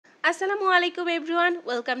আসসালামু আলাইকুম everyone,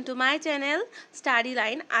 welcome to my channel study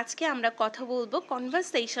line. আজকে আমরা কথা বলবো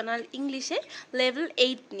কনভারসেশনাল ইংলিশে লেভেল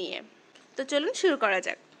 8 নিয়ে। তো চলুন শুরু করা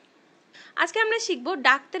যাক। আজকে আমরা শিখব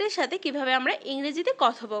ডাক্তারের সাথে কিভাবে আমরা ইংরেজিতে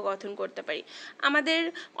কথোপকথন করতে পারি। আমাদের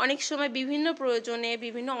অনেক সময় বিভিন্ন প্রয়োজনে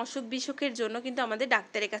বিভিন্ন অসুখ বিসুখের জন্য কিন্তু আমাদের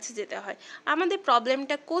ডাক্তারের কাছে যেতে হয়। আমাদের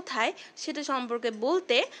প্রবলেমটা কোথায় সেটা সম্পর্কে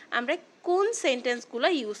বলতে আমরা কোন সেন্টেন্সগুলো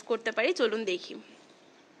ইউজ করতে পারি চলুন দেখি।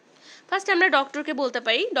 ফার্স্ট আমরা ডক্টরকে বলতে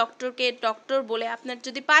পারি, ডক্টর বলে আপনার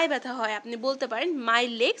যদি পায়ে ব্যথা হয় আপনি বলতে পারেন মাই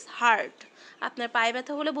লেগস হার্ট। আপনার পায়ে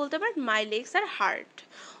ব্যথা হলে বলতে পারেন মাই লেগস আর হার্ট।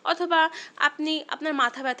 অথবা আপনার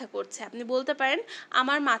মাথা ব্যথা করছে, আপনি বলতে পারেন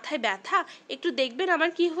আমার মাথায় ব্যথা, একটু দেখবেন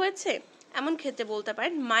আমার কি হয়েছে। এমন ক্ষেত্রে বলতে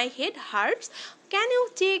পারেন my head hertz, can you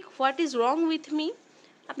check what is wrong with me.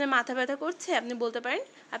 আপনার মাথা ব্যথা করছে, আপনি বলতে পারেন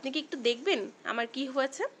আপনি কি একটু দেখবেন আমার কি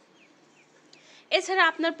হয়েছে। এছাড়া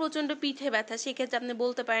আপনার প্রচণ্ড পিঠে ব্যথা, সেক্ষেত্রে আপনি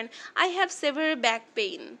বলতে পারেন I have severe back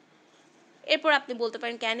pain. এরপর আপনি বলতে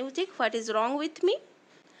পারেন can you check what is wrong with me.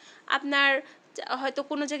 আপনার হয়তো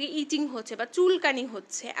কোনো জায়গায় ইচিং হচ্ছে বা চুলকানি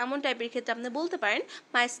হচ্ছে, এমন টাইপের ক্ষেত্রে আপনি বলতে পারেন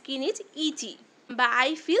মাই স্কিন ইজ ইচি বা I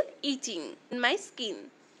feel etching in my skin.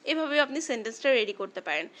 এভাবে আপনি সেন্টেন্সটা রেডি করতে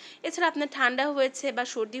পারেন। এছাড়া আপনার ঠান্ডা হয়েছে বা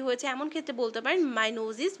সর্দি হয়েছে, এমন ক্ষেত্রে বলতে পারেন মাই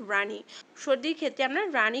নোজ ইজ রানি। সর্দির ক্ষেত্রে আমরা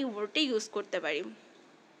রানি ওয়ার্ডটা ইউজ করতে পারি।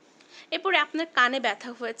 এরপরে আপনার কানে ব্যথা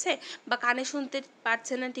হয়েছে বা কানে শুনতে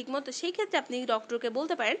পারছেন না ঠিকমতো, সেই ক্ষেত্রে আপনি ডক্টরকে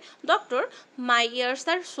বলতে পারেন doctor my years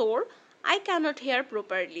R Soar, I cannot hair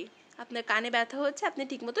properly. আপনার কানে ব্যথা হচ্ছে, আপনি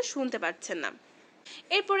ঠিকমতো শুনতে পাচ্ছেন না।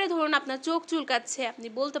 এরপরে ধরুন আপনার চোখ চুলকাচ্ছে, আপনি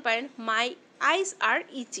বলতে পারেন মাই আইস আর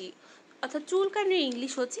ইচি। অর্থাৎ চুলকানির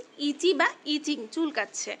ইংলিশ হচ্ছে ইচি বা ইচিং,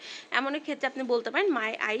 চুলকাচ্ছে। এমন ক্ষেত্রে আপনি বলতে পারেন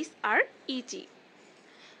মাই আইস আর ইচি।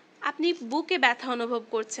 আপনি বুকে ব্যথা অনুভব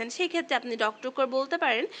করছেন, সেই ক্ষেত্রে আপনি ডক্টরকে বলতে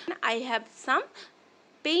পারেন I have some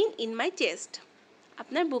pain in my chest.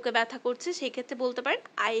 আপনার বুকে ব্যথা করছে, সেই ক্ষেত্রে বলতে পারেন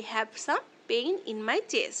I have some pain in my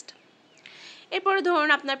chest. এরপরে ধরুন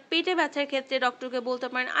আপনার পেটে ব্যথার ক্ষেত্রে ডক্টরকে বলতে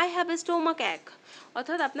পারেন আই হ্যাভ এ স্টোমাক অ্যাক,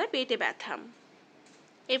 অর্থাৎ আপনার পেটে ব্যথা।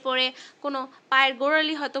 এরপরে কোনো পায়ের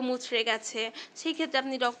গোড়ালি হয়তো মুচড়ে গেছে, সেই ক্ষেত্রে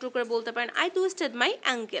আপনি ডক্টরকে বলতে পারেন I twisted my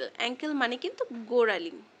ankle. Ankle মানে কিন্তু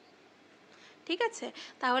গোড়ালি, ঠিক আছে।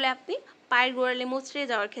 তাহলে আপনি পায়ের গোড়ালি মুচড়ে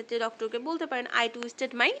যাওয়ার ক্ষেত্রে ডক্টরকে বলতে পারেন আই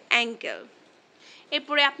টুইস্টেড মাই অ্যাঙ্কেল।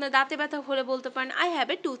 এরপরে আপনার দাঁতে ব্যথা হলে বলতে পারেন আই হ্যাভ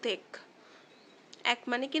এ টুথেক। এক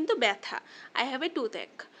মানে কিন্তু ব্যথা, আই হ্যাভ এ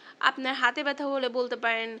টুথেক। আপনার হাতে ব্যথা হলে বলতে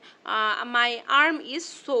পারেন মাই আর্ম ইজ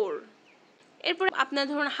সোর। এরপর আপনার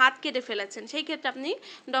ধরুন হাত কেটে ফেলেছেন, সেই ক্ষেত্রে আপনি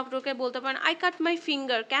ডক্টরকে বলতে পারেন I cut my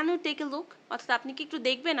finger, can you take a look. অর্থাৎ আপনি কি একটু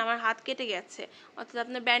দেখবেন আমার হাত কেটে গেছে, অর্থাৎ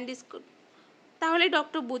আপনার ব্যান্ডেজ। তাহলে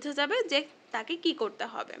ডক্টর বুঝে যাবে যে তাকে কি করতে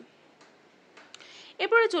হবে।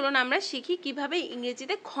 এরপরে চলুন আমরা শিখি কিভাবে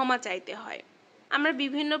ইংরেজিতে ক্ষমা চাইতে হয়। আমরা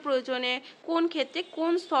বিভিন্ন প্রয়োজনে কোন ক্ষেত্রে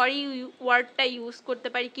কোন সরি ওয়ার্ডটা ইউজ করতে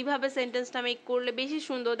পারি, কিভাবে সেন্টেন্সটা মেক করলে বেশি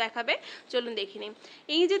সুন্দর দেখাবে চলুন দেখে নিই।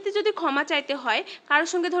 ইংরেজিতে যদি ক্ষমা চাইতে হয়, কারোর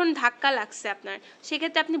সঙ্গে ধরুন ধাক্কা লাগছে আপনার,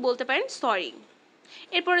 সেক্ষেত্রে আপনি বলতে পারেন সরি।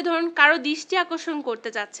 এরপরে ধরুন কারো দৃষ্টি আকর্ষণ করতে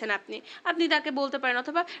যাচ্ছেন আপনি তাকে বলতে পারেন,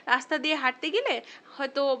 অথবা রাস্তা দিয়ে হাঁটতে গেলে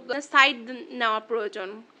হয়তো সাইড নেওয়া প্রয়োজন,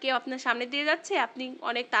 কেউ আপনার সামনে দিয়ে যাচ্ছে, আপনি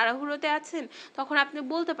অনেক তাড়াহুড়োতে আছেন, তখন আপনি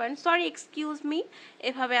বলতে পারেন সরি এক্সকিউজ মি।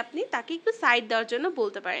 এভাবে আপনি তাকে একটু সাইড দেওয়ার জন্য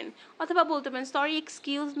বলতে পারেন, অথবা বলতে পারেন sorry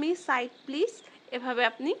excuse me side please. এভাবে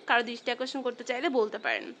আপনি কারো দৃষ্টি আকর্ষণ করতে চাইলে বলতে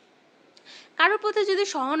পারেন। কারোর প্রতি যদি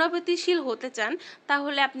সহানুভূতিশীল হতে চান,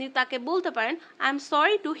 তাহলে আপনি তাকে বলতে পারেন I am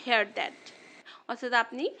sorry to here that. অর্থাৎ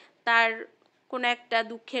আপনি তার কোনো একটা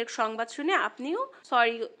দুঃখের সংবাদ শুনে আপনিও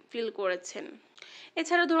সরি ফিল করেছেন।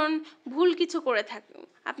 এছাড়া ধরুন ভুল কিছু করে থাকেন,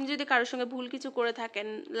 আপনি যদি কারোর সঙ্গে ভুল কিছু করে থাকেন,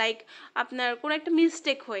 লাইক আপনার কোনো একটা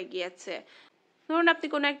মিস্টেক হয়ে গিয়েছে, ধরুন আপনি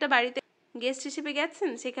কোনো একটা বাড়িতে গেস্ট হিসেবে গেছেন,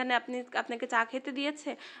 সেখানে আপনাকে চা খেতে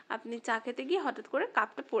দিয়েছে, আপনি চা খেতে গিয়ে হঠাৎ করে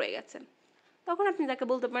কাপটা পড়ে গেছেন, তখন আপনি তাকে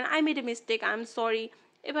বলতে পারেন I made a mistake, I am sorry.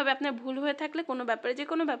 এভাবে আপনার ভুল হয়ে থাকলে কোনো ব্যাপারে, যে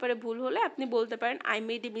কোনো ব্যাপারে ভুল হলে আপনি বলতে পারেন I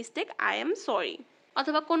made a mistake, I am sorry.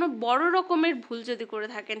 অথবা কোনো বড় রকমের ভুল যদি করে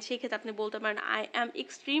থাকেন, সেক্ষেত্রে আপনি বলতে পারেন I am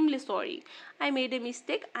extremely sorry, I made a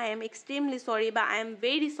mistake, I am extremely sorry, বা I am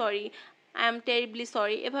very sorry, I am terribly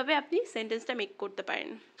sorry. এভাবে আপনি সেন্টেন্সটা মেক করতে পারেন।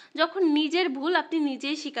 যখন নিজের ভুল আপনি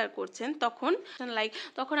নিজেই স্বীকার করছেন,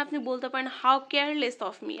 তখন আপনি বলতে পারেন হাউ কেয়ারলেস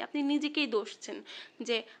অফ মি। আপনি নিজেকেই দোষছেন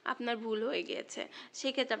যে আপনার ভুল হয়ে গিয়েছে,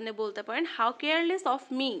 সেক্ষেত্রে আপনি বলতে পারেন হাউ কেয়ারলেস অফ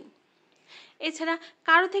মি। এছাড়া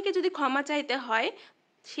কারো থেকে যদি ক্ষমা চাইতে হয়,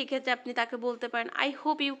 সেক্ষেত্রে আপনি তাকে বলতে পারেন I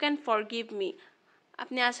hope you can forgive me.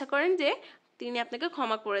 আপনি আশা করেন যে তিনি আপনাকে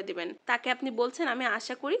ক্ষমা করে দিবেন, তাকে আপনি বলছেন আমি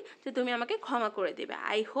আশা করি যে তুমি আমাকে ক্ষমা করে দিবে,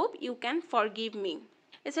 I hope you can forgive me.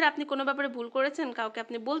 এছাড়া আপনি কোনো ব্যাপারে ভুল করেছেন, কাউকে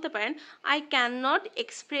আপনি বলতে পারেন I can not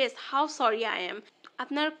express how sorry I am.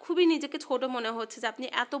 আপনার খুবই নিজেকে ছোট মনে হচ্ছে যে আপনি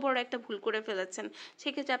এত বড় একটা ভুল করে ফেলেছেন,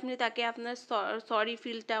 সেক্ষেত্রে আপনি তাকে আপনার সরি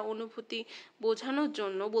ফিলটা অনুভূতি বোঝানোর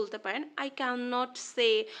জন্য বলতে পারেন I can not say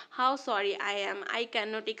how sorry I am, I can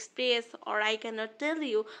not express or I can not tell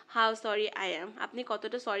you how sorry I am. আপনি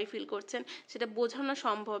কতটা সরি ফিল করছেন সেটা বোঝানো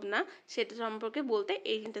সম্ভব না, সেটা সম্পর্কে বলতে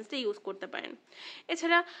এই সেন্টেন্সটা ইউজ করতে পারেন।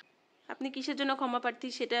 এছাড়া আপনি কিসের জন্য ক্ষমা প্রার্থী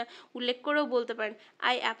সেটা উল্লেখ করেও বলতে পারেন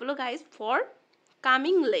আই অ্যাপোলোগাইজ ফর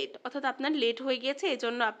কামিং লেট, অর্থাৎ আপনার লেট হয়ে গিয়েছে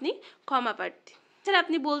এজন্য আপনি ক্ষমা প্রার্থী। এছাড়া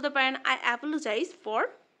আপনি বলতে পারেন I apologize for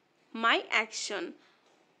my action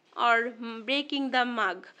or breaking the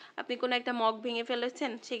মাগ। আপনি কোনো একটা মগ ভেঙে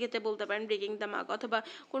ফেলেছেন, সেক্ষেত্রে বলতে পারেন ব্রেকিং দ্য মাগ, অথবা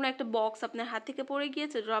কোনো একটা বক্স আপনার হাত থেকে পড়ে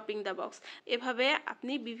গিয়েছে, ড্রপিং দ্য বক্স। এভাবে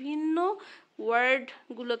আপনি বিভিন্ন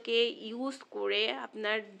ওয়ার্ডগুলোকে ইউজ করে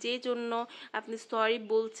আপনার যে জন্য আপনি সরি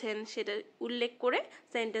বলছেন সেটা উল্লেখ করে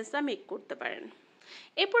সেন্টেন্সটা মেক করতে পারেন।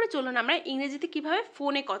 এরপরে চলুন আমরা ইংরেজিতে কিভাবে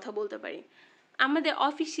ফোনে কথা বলতে পারি। আমাদের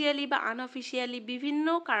অফিসিয়ালি বা আনঅফিসিয়ালি বিভিন্ন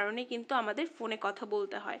কারণে কিন্তু আমাদের ফোনে কথা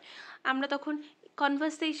বলতে হয়। আমরা তখন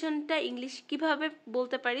কনভারসেশনটা ইংলিশ কিভাবে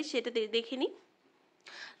বলতে পারি সেটা দেখে নিই।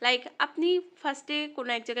 লাইক আপনি ফার্স্টে কোনো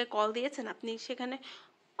এক জায়গায় কল দিয়েছেন, আপনি সেখানে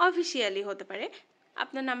অফিসিয়ালি হতে পারে,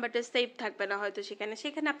 আপনার নাম্বারটা সেভ থাকবে না হয়তো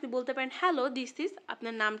সেখানে আপনি বলতে পারেন হ্যালো দিস ইজ,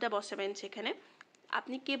 আপনার নামটা বসাবেন, সেখানে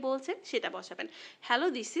আপনি কে বলছেন সেটা বসাবেন, হ্যালো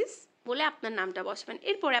দিস ইজ বলে আপনার নামটা বসাবেন।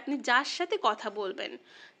 এরপরে আপনি যার সাথে কথা বলবেন,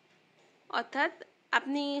 অর্থাৎ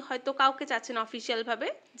আপনি হয়তো কাউকে চাচ্ছেন অফিসিয়ালভাবে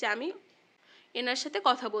যে আমি এনার সাথে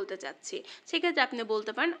কথা বলতে চাচ্ছি, সেক্ষেত্রে আপনি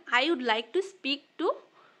বলতে পারেন I would like to speak to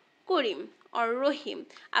Karim or রহিম।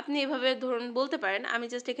 আপনি এভাবে ধরুন বলতে পারেন, আমি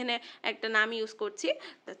জাস্ট এখানে একটা নাম ইউজ করছি,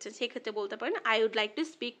 আচ্ছা সেক্ষেত্রে বলতে পারেন I would like to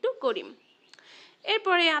speak to করিম।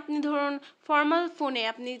 এরপরে আপনি ধরুন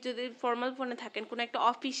আপনি যদি ফর্মাল ফোনে থাকেন, কোনো একটা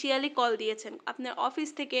অফিসিয়ালি কল দিয়েছেন, আপনার অফিস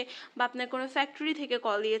থেকে বা আপনার কোনো ফ্যাক্টরি থেকে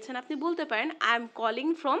কল দিয়েছেন, আপনি বলতে পারেন I am calling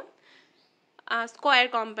from square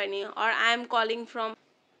company or I am calling from.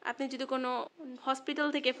 আপনি যদি কোনো হসপিটাল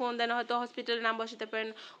থেকে ফোন দেন, হয়তো হসপিটালের নাম বসাতে পারেন,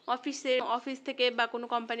 অফিস থেকে বা কোনো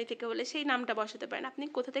কোম্পানি থেকে হলে সেই নামটা বসাতে পারেন। আপনি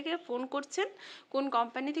কোথা থেকে ফোন করছেন, কোন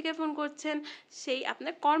কোম্পানি থেকে ফোন করছেন, সেই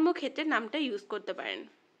আপনার কর্মক্ষেত্রের নামটা ইউজ করতে পারেন।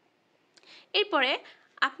 এরপরে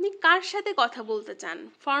আপনি কার সাথে কথা বলতে চান,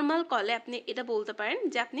 ফর্মাল কলে আপনি এটা বলতে পারেন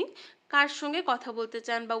যে আপনি কার সঙ্গে কথা বলতে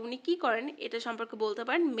চান বা উনি কি করেন এটা সম্পর্কে বলতে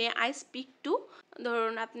পারেন মে আই স্পিক টু।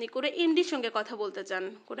 ধরুন আপনি কোনো এমডির সঙ্গে কথা বলতে চান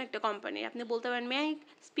কোনো একটা কোম্পানি, আপনি বলতে পারেন may I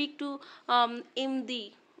speak to MD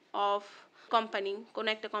of company, কোনো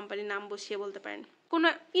একটা কোম্পানির নাম বসিয়ে বলতে পারেন। কোনো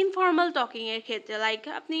ইনফর্মাল টকিংয়ের ক্ষেত্রে লাইক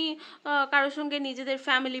আপনি কারোর সঙ্গে নিজেদের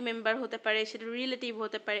ফ্যামিলি মেম্বার হতে পারে, সেটা রিলেটিভ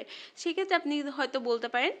হতে পারে, সেক্ষেত্রে আপনি হয়তো বলতে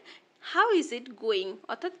পারেন হাউ ইজ ইট গোয়িং,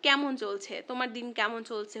 অর্থাৎ কেমন চলছে, তোমার দিন কেমন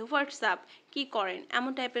চলছে, হোয়াটসঅ্যাপ কি করেন,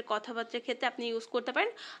 এমন টাইপের কথাবার্তার ক্ষেত্রে আপনি ইউজ করতে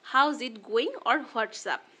পারেন how is it going or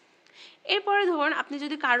WhatsApp. এরপরে ধরুন আপনি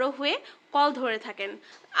যদি কারো হয়ে কল ধরে থাকেন,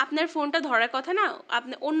 আপনার ফোনটা ধরার কথা না,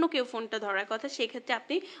 আপনি অন্য কেউ ফোনটা ধরার কথা, সেক্ষেত্রে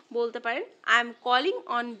আপনি বলতে পারেন I am calling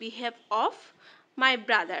on behalf of my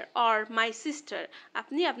brother or my sister.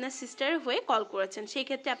 আপনি আপনার সিস্টারের হয়ে কল করেছেন, সেই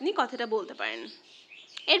ক্ষেত্রে আপনি কথাটা বলতে পারেন।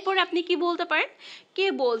 এরপরে আপনি কি বলতে পারেন, কে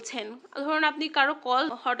বলছেন, ধরুন আপনি কারো কল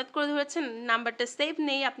হঠাৎ করে ধরেছেন, নাম্বারটা সেভ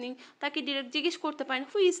নেই, আপনি তাকে ডিরেক্ট জিজ্ঞেস করতে পারেন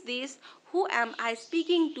who is this, who am I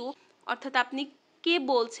speaking two, অর্থাৎ আপনি কে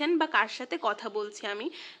বলছেন বা কার সাথে কথা বলছি আমি,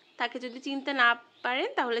 তাকে যদি চিনতে না পারেন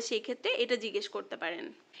তাহলে সেই ক্ষেত্রে এটা জিজ্ঞেস করতে পারেন।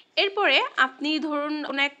 এরপরে আপনি ধরুন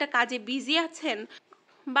কোনো একটা কাজে বিজি আছেন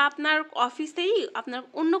বা আপনার অফিসেই আপনার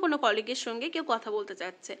অন্য কোনো কলিগের সঙ্গে কেউ কথা বলতে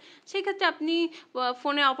চাচ্ছে, সেক্ষেত্রে আপনি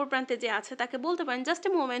ফোনে অপর প্রান্তে যে আছে তাকে বলতে পারেন জাস্ট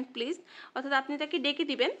এ মোমেন্ট প্লিজ, অর্থাৎ আপনি তাকে ডেকে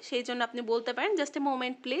দিবেন, সেই জন্য আপনি বলতে পারেন জাস্ট এ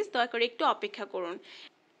মোমেন্ট প্লিজ, দয়া করে একটু অপেক্ষা করুন।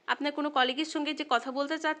 আপনার কোনো কলিগের সঙ্গে যে কথা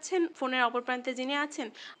বলতে চাচ্ছেন, ফোনের অপর প্রান্তে যিনি আছেন,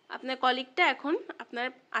 আপনার কলিগটা এখন আপনার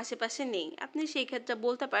আশেপাশে নেই, আপনি সেই ক্ষেত্রে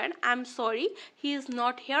বলতে পারেন I am sorry he is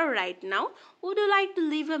not here right now, would you like to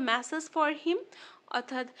leave A message for him,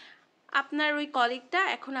 অর্থাৎ আপনার ওই কলিগটা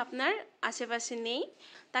এখন আপনার আশেপাশে নেই,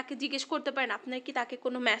 তাকে জিজ্ঞেস করতে পারেন আপনার কি তাকে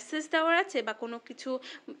কোনো মেসেজ দেওয়ার আছে বা কোনো কিছু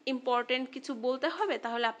ইম্পর্টেন্ট কিছু বলতে হবে,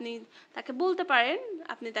 তাহলে আপনি তাকে বলতে পারেন,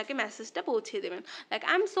 আপনি তাকে মেসেজটা পৌঁছে দেবেন like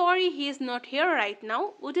I am sorry he is not here right now,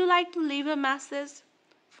 would you like to leave A message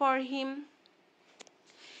for him.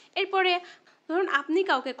 এরপরে ধরুন আপনি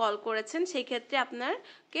কাউকে কল করেছেন, সেই ক্ষেত্রে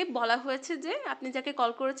আপনাকে বলা হয়েছে যে আপনি যাকে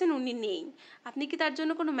কল করেছেন উনি নেই, আপনি কি তার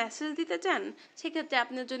জন্য কোনো মেসেজ দিতে চান, সেক্ষেত্রে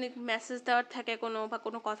আপনার জন্য মেসেজ দেওয়ার থাকে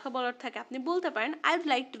কোনো কথা বলার থাকে, আপনি বলতে পারেন I would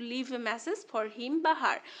like to leave A message for him বা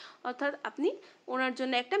হার, অর্থাৎ আপনি ওনার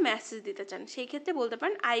জন্য একটা মেসেজ দিতে চান, সেই ক্ষেত্রে বলতে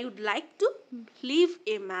পারেন I would like to leave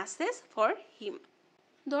A message for him.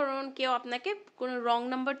 ধরুন কেউ আপনাকে কোনো রং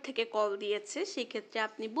নাম্বার থেকে কল দিয়েছে, সেই ক্ষেত্রে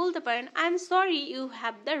আপনি বলতে পারেন I am sorry you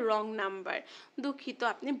have the wrong number. দুঃখিত,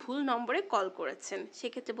 আপনি ভুল নম্বরে কল করেছেন।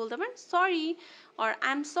 সেক্ষেত্রে বলতে পারেন sorry, or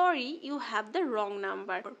I am sorry you have the wrong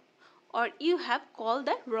number, or you have call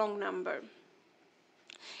the wrong number.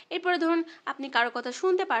 এরপরে ধরুন আপনি কারো কথা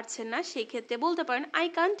শুনতে পারছেন না, সেই ক্ষেত্রে বলতে পারেন I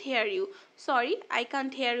can't hair you. Sorry, I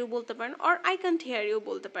can't hair you বলতে পারেন, or I can't hair you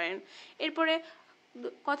বলতে পারেন। এরপরে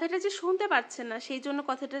কথাটা যে শুনতে পাচ্ছেন না, সেই জন্য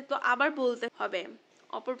কথাটা তো আবার বলতে হবে।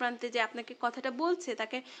 অপর প্রান্তে যে আপনাকে কথাটা বলছে,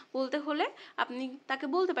 তাকে বলতে হলে আপনি তাকে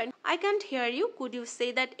বলতে পারেন I can't hair you, could you say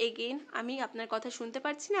that again. আমি আপনার কথা শুনতে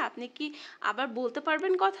পাচ্ছি না, আপনি কি আবার বলতে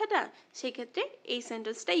পারবেন কথাটা? সেক্ষেত্রে এই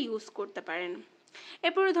সেন্টেন্সটা ইউজ করতে পারেন।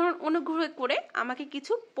 এরপরে ধরুন অনুগ্রহ করে আমাকে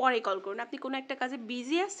কিছু পরে কল করুন। আপনি কোনো একটা কাজে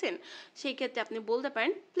বিজি আছেন, সেই ক্ষেত্রে আপনি বলতে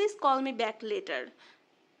পারেন please call me back later.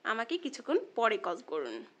 আমাকে কিছুক্ষণ পরে কল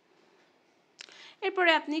করুন।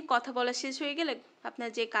 এরপরে আপনি কথা বলা শেষ হয়ে গেলে, আপনার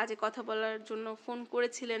যে কাজে কথা বলার জন্য ফোন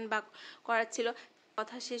করেছিলেন বা করার ছিল,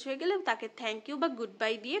 কথা শেষ হয়ে গেলে তাকে থ্যাংক ইউ বা গুড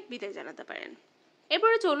বাই দিয়ে বিদায় জানাতে পারেন।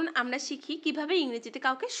 এরপরে চলুন আমরা শিখি কিভাবে ইংরেজিতে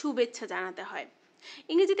কাউকে শুভেচ্ছা জানাতে হয়।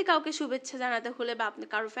 ইংরেজিতে কাউকে শুভেচ্ছা জানাতে হলে বা আপনি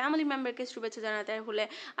কারো ফ্যামিলি মেম্বারকে শুভেচ্ছা জানাতে হলে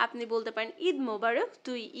আপনি বলতে পারেন ঈদ মোবারক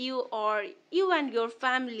to you or you and your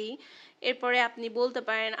family. এরপরে আপনি বলতে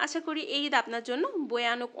পারেন আশা করি এই ঈদ আপনার জন্য বয়ে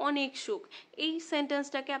আনুক অনেক সুখ। এই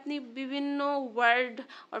সেন্টেন্সটাকে আপনি বিভিন্ন ওয়ার্ড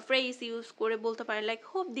অর ফ্রেজ ইউজ করে বলতে পারেন, like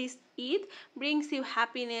hope this Eid brings you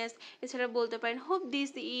happiness. এছাড়া বলতে পারেন hope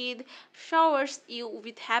this Eid showers you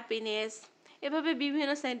with happiness. এভাবে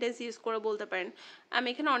বিভিন্ন সেন্টেন্স ইউজ করে বলতে পারেন। আমি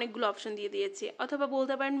এখানে অনেকগুলো অপশন দিয়ে দিয়েছি। অথবা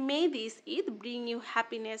বলতে পারেন মে this Eid bring you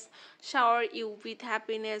happiness, shower you with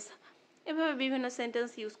happiness. এভাবে বিভিন্ন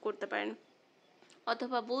সেন্টেন্স ইউজ করতে পারেন।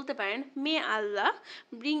 অথবা বলতে পারেন মে আল্লাহ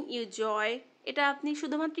ব্রিং ইউ জয়। এটা আপনি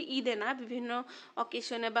শুধুমাত্র ঈদে না, বিভিন্ন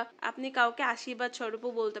অকেশনে বা আপনি কাউকে আশীর্বাদ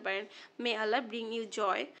স্বরূপও বলতে পারেন মে আল্লাহ bring you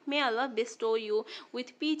Joy, May Allah Bairstow you with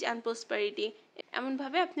peach and prosperity.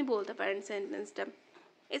 এমনভাবে আপনি বলতে পারেন সেন্টেন্সটা।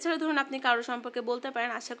 এছাড়া ধরুন আপনি কারো সম্পর্কে বলতে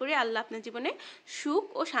পারেন আশা করি আল্লাহ আপনার জীবনে সুখ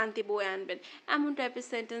ও শান্তি বয়ে আনবেন। এমন টাইপের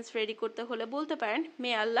সেন্টেন্স রেডি করতে হলে বলতে পারেন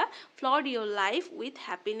মে আল্লাহ flood your life with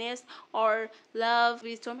happiness or love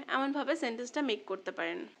wisdom. এমনভাবে সেন্টেন্সটা মেক করতে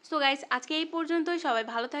পারেন। সো গাইস, আজকে এই পর্যন্তই। সবাই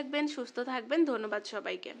ভালো থাকবেন, সুস্থ থাকবেন। ধন্যবাদ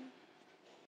সবাইকে।